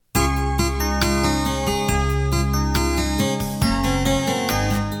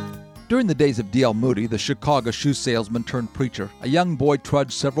During the days of D.L. Moody, the Chicago shoe salesman turned preacher, a young boy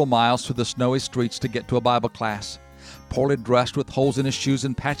trudged several miles through the snowy streets to get to a Bible class. Poorly dressed with holes in his shoes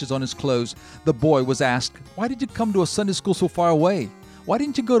and patches on his clothes, the boy was asked, "Why did you come to a Sunday school so far away? Why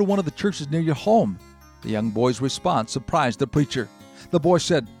didn't you go to one of the churches near your home?" The young boy's response surprised the preacher. The boy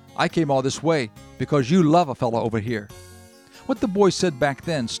said, "I came all this way because you love a fellow over here." What the boy said back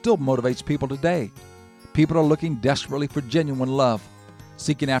then still motivates people today. People are looking desperately for genuine love.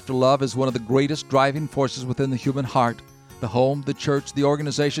 Seeking after love is one of the greatest driving forces within the human heart. The home, the church, the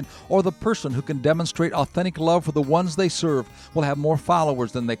organization, or the person who can demonstrate authentic love for the ones they serve will have more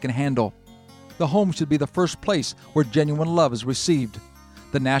followers than they can handle. The home should be the first place where genuine love is received.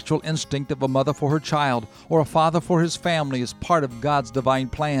 The natural instinct of a mother for her child or a father for his family is part of God's divine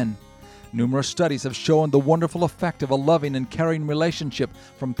plan. Numerous studies have shown the wonderful effect of a loving and caring relationship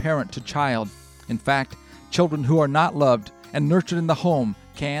from parent to child. In fact, children who are not loved and nurtured in the home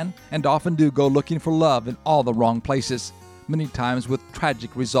can and often do go looking for love in all the wrong places, many times with tragic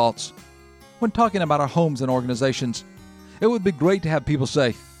results. When talking about our homes and organizations, it would be great to have people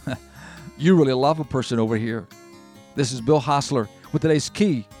say, "You really love a person over here." This is Bill Hostler with today's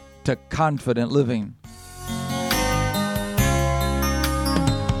key to confident living.